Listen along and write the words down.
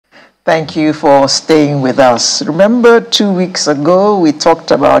Thank you for staying with us. Remember 2 weeks ago, we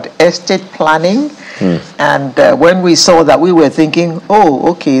talked about estate planning. And when we saw that, we were thinking,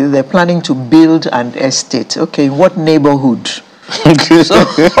 oh, okay, they're planning to build an estate. Okay, what neighborhood?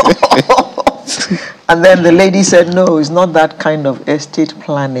 And then the lady said, no, it's not that kind of estate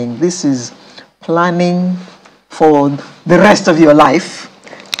planning. This is planning for the rest of your life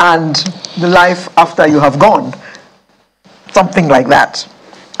and the life after you have gone. Something like that.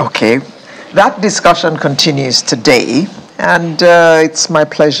 Okay, that discussion continues today. And it's my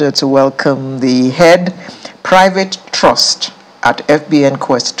pleasure to welcome the head private trust at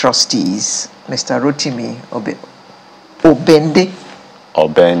FBNQuest Trustees, Mr. Rotimi Obende.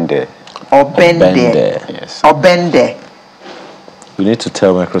 Obende. Yes. Obende. We need to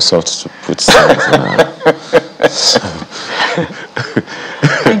tell Microsoft to put something.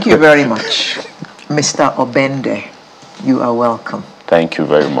 Thank you very much, Mr. Obende. You are welcome. Thank you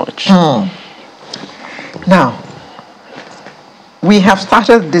very much. Now, we have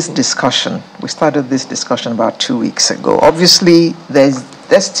started this discussion. We started this discussion about 2 weeks ago. Obviously, there's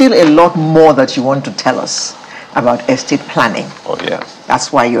still a lot more that you want to tell us about estate planning. Oh, yeah.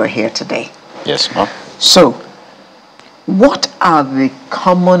 That's why you're here today. Yes, ma'am. So, what are the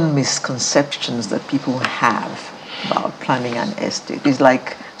common misconceptions that people have about planning an estate? It's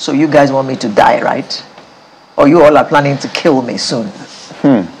like, so you guys want me to die, right? Or you all are planning to kill me soon?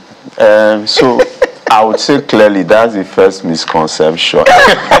 So I would say clearly that's the first misconception.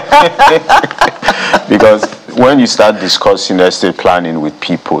 Because when you start discussing estate planning with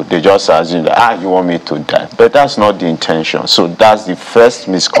people, they just assume that, you want me to die. But that's not the intention. So that's the first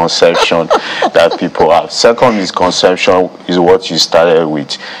misconception that people have. Second misconception is what you started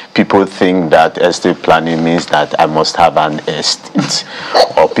with. People think that estate planning means that I must have an estate.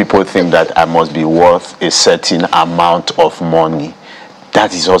 Or people think that I must be worth a certain amount of money.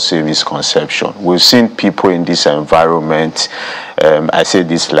 That is also a misconception. We've seen people in this environment, I say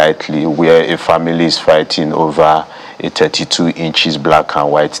this lightly, where a family is fighting over a 32 inches black and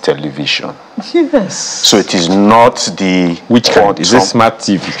white television. Yes. So it is not the... Which kind? Is it smart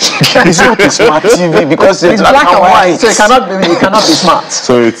TV? It's not a smart TV because it's black and white. So it cannot be smart.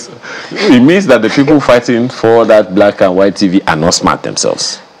 So it means that the people fighting for that black and white TV are not smart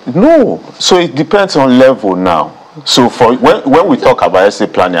themselves. No. So it depends on level now. So for when we talk about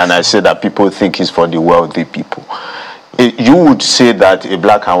estate planning, and I say that people think it's for the wealthy people, you would say that a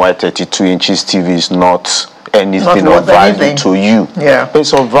black and white 32 inches TV is not anything of value to you. Yeah. But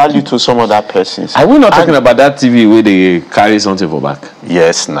it's of value to some other persons. Are we not talking about that TV where they carry something for back?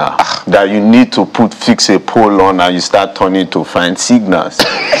 Yes, now. That you need to fix a pole on and you start turning to find signals.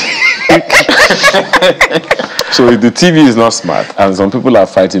 So if the TV is not smart and some people are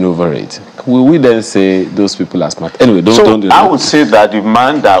fighting over it, will we then say those people are smart? Anyway, don't do that. I would say that the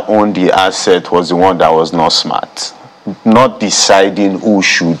man that owned the asset was the one that was not smart. Not deciding who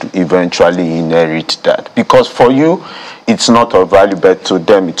should eventually inherit that. Because for you, it's not of value, but to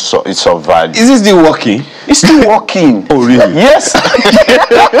them, it's of value. Is it still working? It's still working. Oh, really? Yes.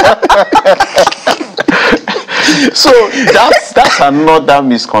 So that's another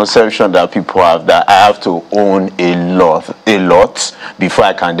misconception that people have, that I have to own a lot before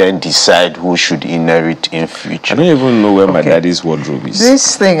I can then decide who should inherit in future. I don't even know where my daddy's wardrobe is.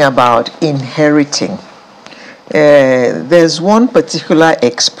 This thing about inheriting, there's one particular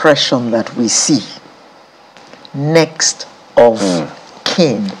expression that we see, next of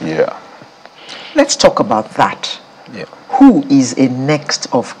kin. Yeah. Let's talk about that. Yeah. Who is a next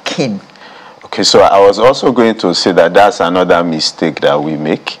of kin? Okay, so I was also going to say that that's another mistake that we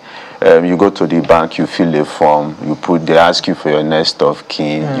make. You go to the bank, you fill a form, they ask you for your next of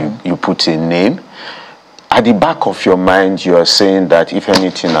kin, you put a name. At the back of your mind, you are saying that if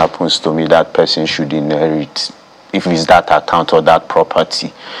anything happens to me, that person should inherit, if it's that account or that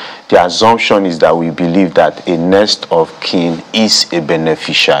property. The assumption is that we believe that a next of kin is a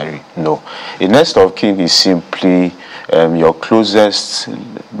beneficiary. No. A next of kin is simply your closest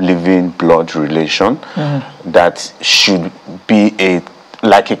living blood relation that should be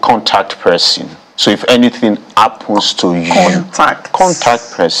like a contact person. So if anything happens to you,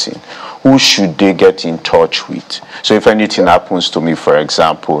 contact person, who should they get in touch with? So if anything happens to me, for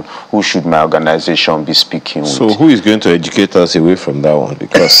example, who should my organization be speaking with? So who is going to educate us away from that one?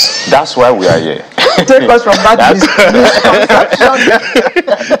 Because that's why we are here. Take us from that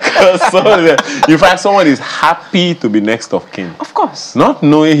misconception. You find someone is happy to be next of kin. Of course. Not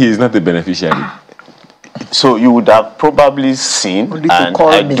knowing he is not a beneficiary. So you would have probably seen, and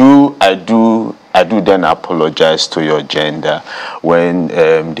I do then apologize to your gender when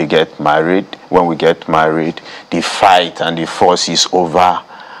they get married. When we get married, the fight and the fuss is over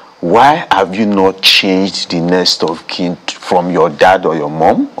why have you not changed the next of kin from your dad or your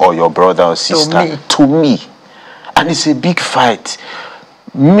mom or your brother or sister to me? And it's a big fight.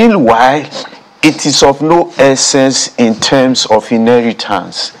 Meanwhile, it is of no essence in terms of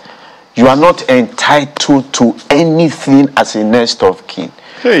inheritance. You are not entitled to anything as a next of kin.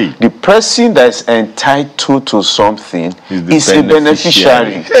 Hey. The person that is entitled to something is a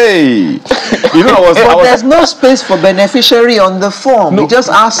beneficiary. Hey, you know, but there's no space for beneficiary on the form. No. He just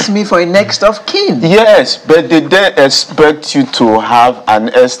asks me for a next of kin. Yes, but they then expect you to have an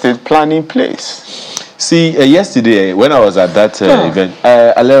estate plan in place. See, yesterday when I was at that event,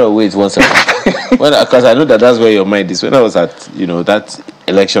 Alera, wait one second. Because I know that's where your mind is. When I was at that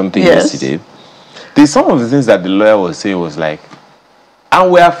election thing yesterday, there's some of the things that the lawyer was saying was like, and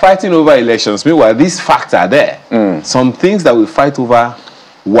we are fighting over elections. Meanwhile, these facts are there. Some things that we fight over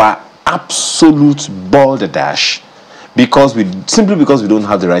were absolute balderdash simply because we don't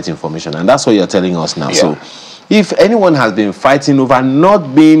have the right information. And that's what you're telling us now. Yeah. So if anyone has been fighting over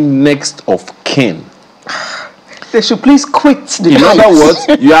not being next of kin, they should please quit the In other words,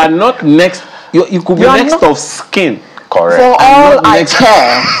 you are not next. You could be next of skin. Correct. For all I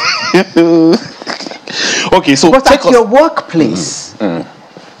care. Okay, so but at your workplace,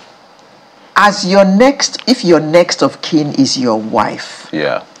 as if your next of kin is your wife,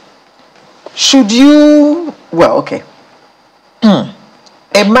 should you? Well, okay.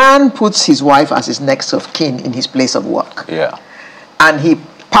 A man puts his wife as his next of kin in his place of work. And he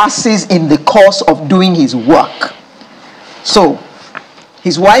passes in the course of doing his work. So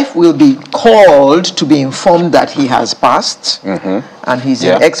his wife will be called to be informed that he has passed and he's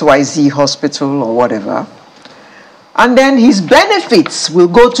in XYZ hospital or whatever. And then his benefits will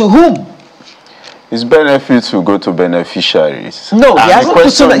go to whom? His benefits will go to beneficiaries. No, he hasn't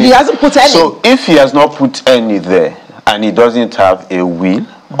put any. So if he has not put any there and he doesn't have a will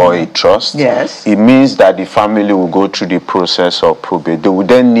or a trust, it means that the family will go through the process of probate. They will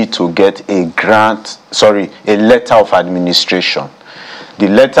then need to get a letter of administration. The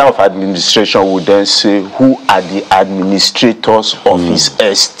letter of administration would then say who are the administrators of his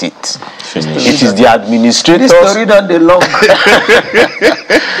estate. It is the administrators. This story done the long.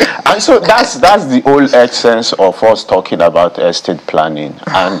 And so that's the whole essence of us talking about estate planning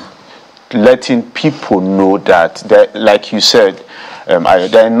and letting people know that, like you said, there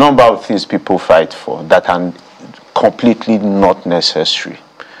are a number of things people fight for that are completely not necessary.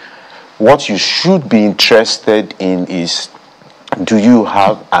 What you should be interested in is, do you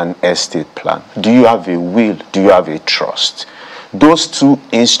have an estate plan? Do you have a will? Do you have a trust? Those two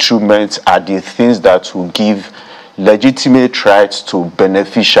instruments are the things that will give legitimate rights to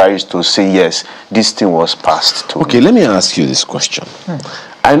beneficiaries to say, yes, this thing was passed to me. Let me ask you this question.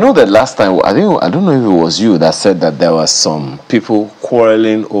 I know that last time, I don't know if it was you that said that there were some people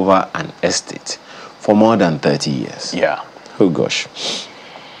quarreling over an estate for more than 30 years. Oh gosh.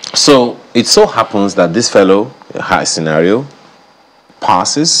 So it so happens that this fellow had a scenario,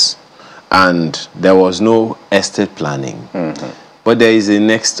 passes, and there was no estate planning. But there is a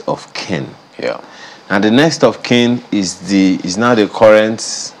next of kin. And the next of kin is now the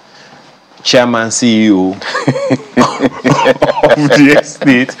current chairman, CEO of the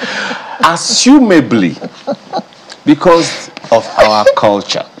estate, assumably because of our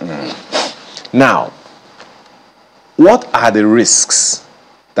culture. Now, what are the risks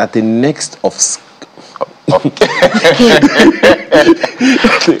that the next of what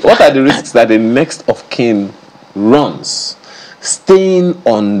are the risks that the next of kin runs staying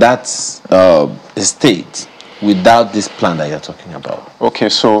on that estate without this plan that you're talking about? Okay,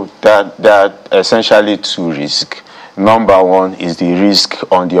 so that essentially two risks. Number one is the risk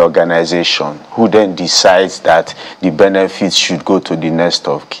on the organization, who then decides that the benefits should go to the next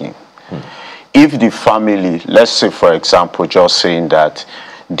of kin. If the family, let's say for example, just saying that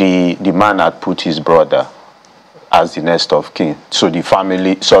the man had put his brother as the next of kin, so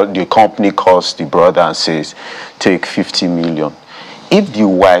the company calls the brother and says, take 50 million. If the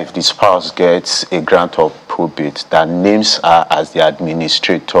wife, the spouse, gets a grant of probate that names her as the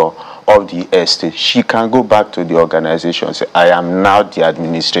administrator of the estate, she can go back to the organization and say, I am now the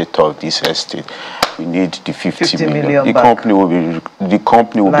administrator of this estate. We need the 50 million. The company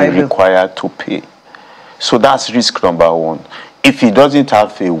will be required to pay. So that's risk number one. If he doesn't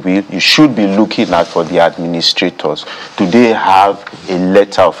have a will, you should be looking at for the administrators. Do they have a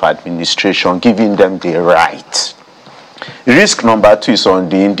letter of administration giving them the right? Risk number two is on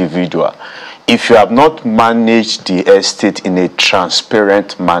the individual. If you have not managed the estate in a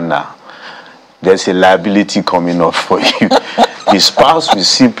transparent manner, there's a liability coming up for you. The spouse will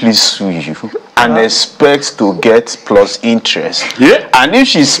simply sue you and expects to get plus interest. Yeah. And if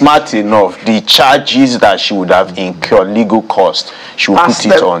she's smart enough, the charges that she would have incurred, legal cost, she will put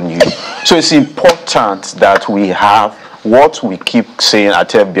it on you. So it's important that we have what we keep saying at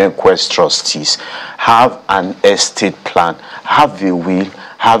FBNQuest Trustees: have an estate plan, have a will,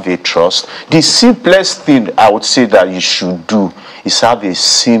 have a trust. The simplest thing I would say that you should do is have a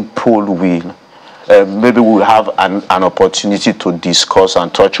simple will. Maybe we'll have an opportunity to discuss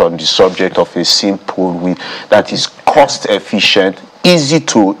and touch on the subject of a simple will that is cost efficient, easy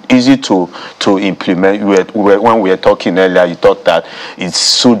to implement. When we were talking earlier, you thought that it's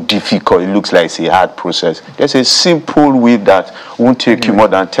so difficult, it looks like it's a hard process. There's a simple will that won't take you more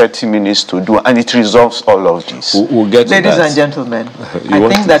than 30 minutes to do, and it resolves all of this. We'll get to Ladies that. and gentlemen,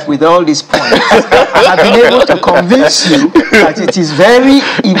 I think that with all these points, I have been able to convince you that it is very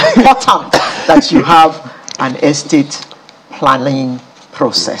important that you have an estate planning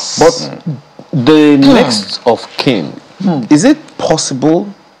process. But the next of kin, is it possible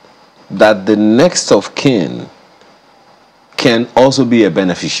that the next of kin can also be a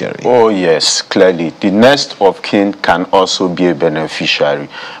beneficiary? Oh yes, clearly. The next of kin can also be a beneficiary.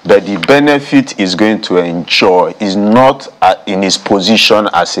 But the benefit is going to enjoy is not in his position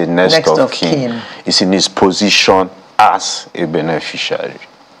as a next of kin. It's in his position as a beneficiary.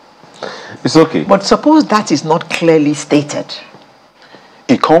 It's okay. But suppose that is not clearly stated.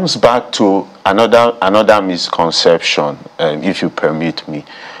 It comes back to another misconception, if you permit me,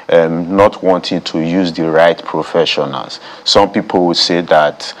 not wanting to use the right professionals. Some people would say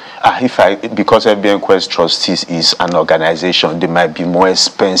that because FBNQuest Trustees is an organization, they might be more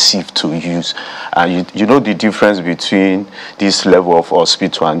expensive to use. And you know the difference between this level of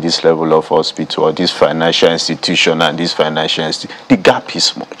hospital and this level of hospital, or this financial institution and this financial institution. The gap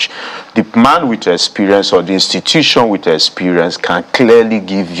is much. The man with experience or the institution with experience can clearly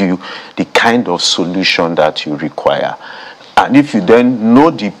give you the kind of solution that you require. And if you then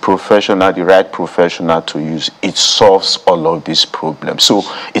know the professional, the right professional to use, it solves all of these problems. So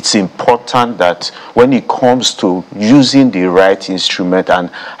it's important that when it comes to using the right instrument and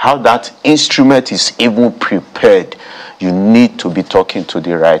how that instrument is even prepared, you need to be talking to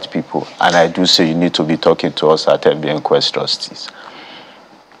the right people. And I do say you need to be talking to us at FBNQuest Trustees.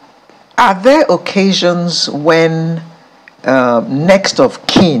 Are there occasions when next of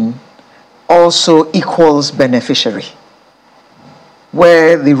kin also equals beneficiary,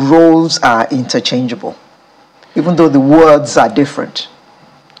 where the roles are interchangeable, even though the words are different?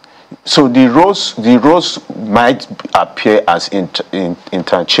 So the roles might appear as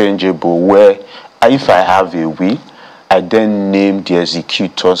interchangeable, where if I have a will, I then name the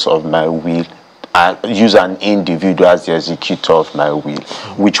executors of my will. I use an individual as the executor of my will,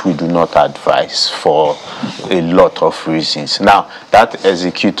 which we do not advise for a lot of reasons. Now, that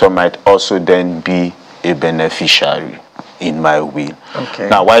executor might also then be a beneficiary in my will. Okay.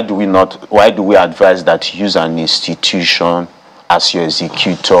 Now, why do we advise that you use an institution as your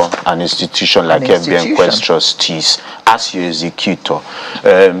executor, an institution like FBNQuest Trustees as your executor?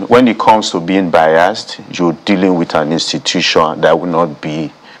 When it comes to being biased, you're dealing with an institution that will not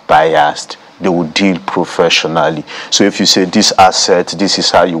be biased. They will deal professionally. So if you say this asset, this is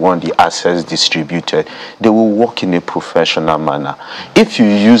how you want the assets distributed, they will work in a professional manner. If you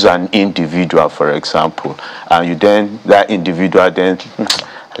use an individual, for example, and you then, that individual then, I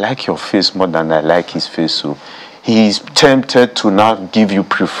like your face more than I like his face, so he is tempted to now give you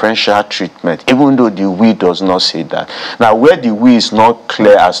preferential treatment, even though the will does not say that. Now, where the will is not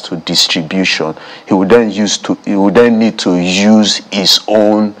clear as to distribution, he will then need to use his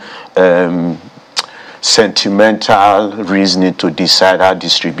own sentimental reasoning to decide how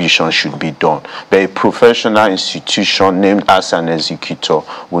distribution should be done. But a professional institution named as an executor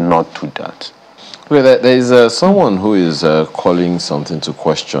will not do that. Well, there is someone who is calling something to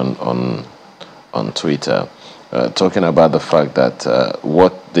question on Twitter, talking about the fact that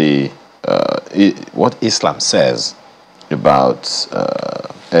what Islam says about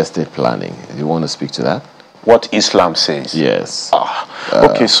estate planning. Do you want to speak to that? What Islam says? Yes.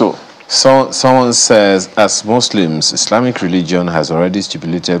 Okay, so someone says, as Muslims, Islamic religion has already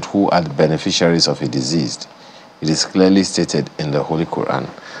stipulated who are the beneficiaries of a deceased. It is clearly stated in the Holy Quran.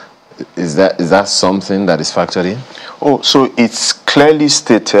 Is that something that is factored in? Oh, so it's clearly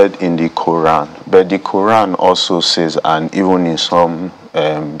stated in the Quran, but the Quran also says, and even in some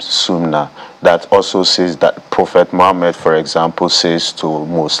Sunnah, that also says that Prophet Muhammad, for example, says to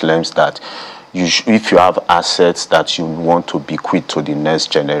Muslims that if you have assets that you want to bequeath to the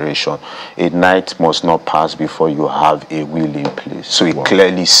next generation, a night must not pass before you have a will in place. So it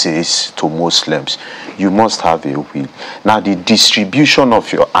clearly says to Muslims, you must have a will. Now, the distribution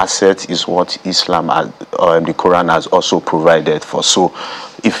of your assets is what Islam, the Quran has also provided for. So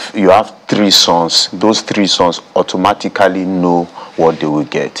if you have 3 sons, those 3 sons automatically know what they will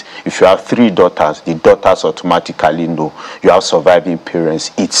get. If you have 3 daughters, the daughters automatically know. You have surviving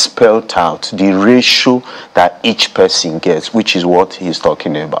parents. It's spelled out, the ratio that each person gets, which is what he's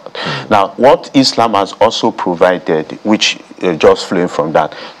talking about. Now, what Islam has also provided, which just flowing from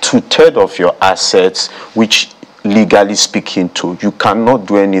that, 2/3 of your assets, which legally speaking you cannot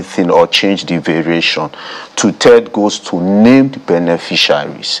do anything or change the variation. 2/3 goes to named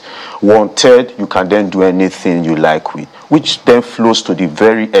beneficiaries. 1/3 you can then do anything you like with, which then flows to the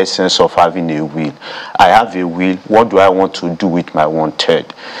very essence of having a will. I have a will. What do I want to do with my 1/3?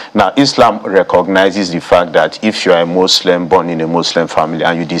 Now, Islam recognizes the fact that if you are a Muslim born in a Muslim family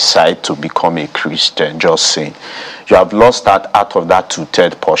and you decide to become a Christian, just saying, you have lost that out of that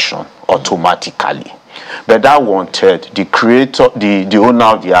 2/3 portion automatically. But that 1/3, the creator, the owner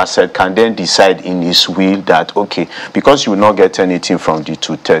of the asset can then decide in his will that, okay, because you will not get anything from the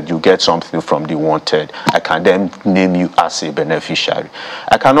 2/3, you get something from the 1/3. I can then name you as a beneficiary.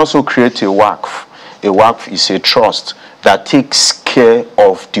 I can also create a waqf. A waqf is a trust that takes care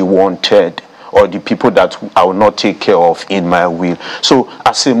of the 1/3 or the people that I will not take care of in my will. So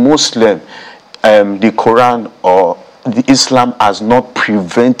as a Muslim, the Quran or the Islam has not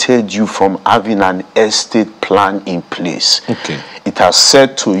prevented you from having an estate plan in place. Okay. It has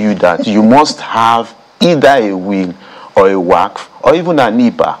said to you that you must have either a will or a waqf or even an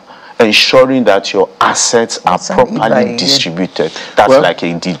IBA, ensuring that your assets are properly distributed. That's like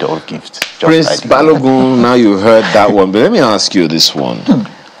a deed of gift. Prince Balogun, now you heard that one, but let me ask you this one.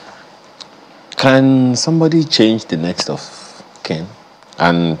 Can somebody change the next of kin?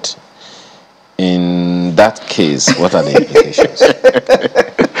 And in that case, what are the implications?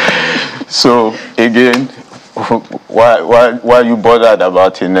 So again, why are you bothered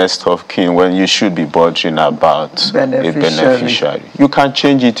about a next of kin when you should be bothering about a beneficiary? You can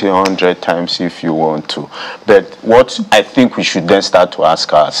change it 100 times if you want to. But what I think we should then start to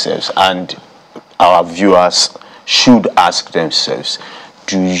ask ourselves, and our viewers should ask themselves,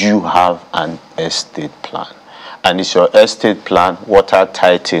 do you have an estate plan? And is your estate plan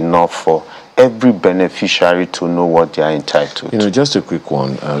watertight enough for every beneficiary to know what they are entitled to? Just a quick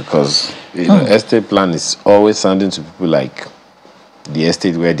one, because estate plan is always sounding to people like the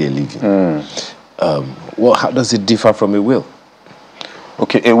estate where they live in. How does it differ from a will?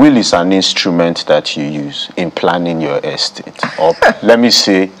 Okay, a will is an instrument that you use in planning your estate. Or let me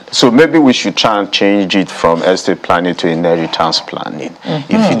say, so maybe we should try and change it from estate planning to inheritance planning,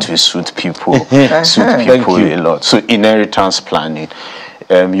 if it will suit people, a lot. So inheritance planning.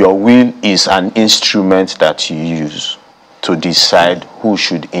 Your will is an instrument that you use to decide who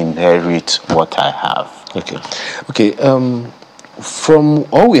should inherit what I have. Okay. From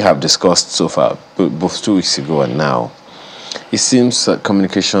all we have discussed so far, both 2 weeks ago and now, it seems that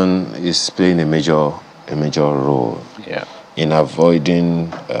communication is playing a major role in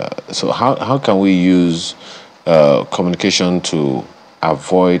avoiding. So how can we use communication to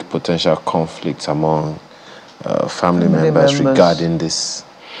avoid potential conflicts among family members regarding this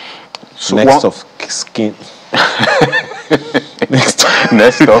next of kin?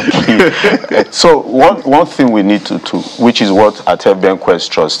 next of kin. So one thing we need to do, which is what at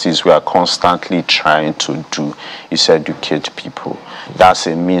FBNQuest Trustees we are constantly trying to do, is educate people. That's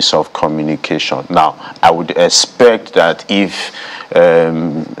a means of communication. Now, I would expect that if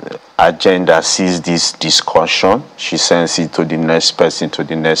agenda sees this discussion, she sends it to the next person,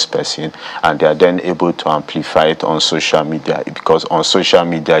 and they are then able to amplify it on social media, because on social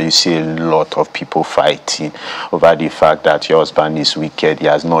media you see a lot of people fighting over the fact that your husband is wicked, he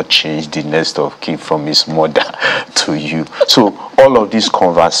has not changed the next of kin from his mother to you. So all of these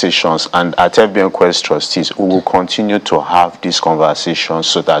conversations, and at FBNQuest Trustees we will continue to have these conversations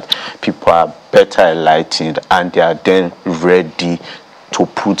so that people are better enlightened and they are then ready to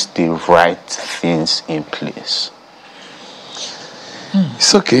put the right things in place.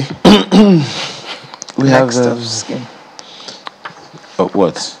 It's okay. We Next have of skin.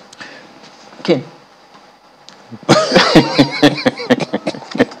 What? Kin.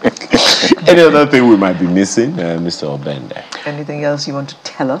 Any other thing we might be missing, Mr. Obende? Anything else you want to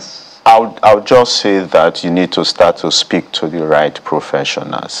tell us? I'll just say that you need to start to speak to the right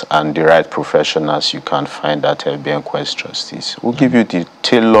professionals, and the right professionals you can find at FBNQuest Trustees. We'll give you the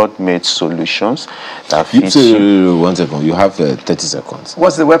tailor-made solutions that fit you. 1 second. You have 30 seconds.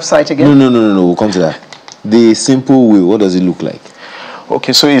 What's the website again? No. We'll come to that. The simple will. What does it look like?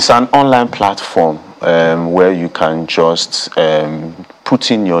 Okay, so it's an online platform where you can just put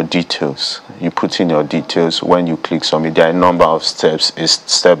in your details. You put in your details. When you click submit, there are a number of steps. It's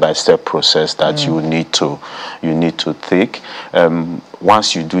step-by-step process that you need to take.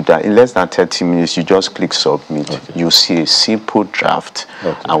 Once you do that, in less than 30 minutes, you just click submit. Okay. You see a simple draft,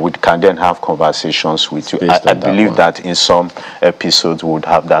 and we can then have conversations with you. I believe that in some episodes we would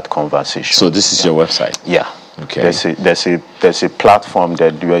have that conversation. So this is your website? Yeah. Okay. There's a platform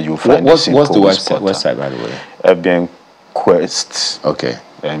there where you find what's the website, by the way? FBNQuest. Okay.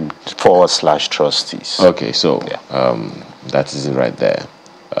 /trustees. Okay, so that is it right there.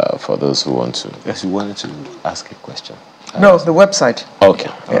 For those who want to. Yes, you wanted to ask a question. No, the website.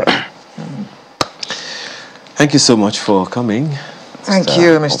 Okay. All right. Thank you so much for coming. Thank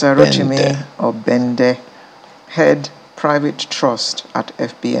you, Mr. Rotimi Obende, Head Private Trust at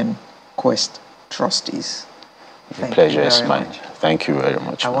FBNQuest Trustees. The pleasure is mine. Thank you very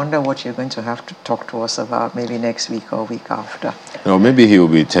much. I wonder what you're going to have to talk to us about maybe next week or week after. Maybe he will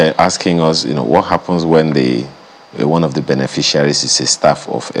be asking us, what happens when one of the beneficiaries is a staff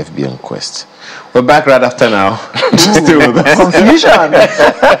of FBNQuest. We're back right after now. Still with us. Confusion.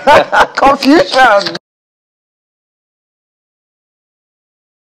 Confusion.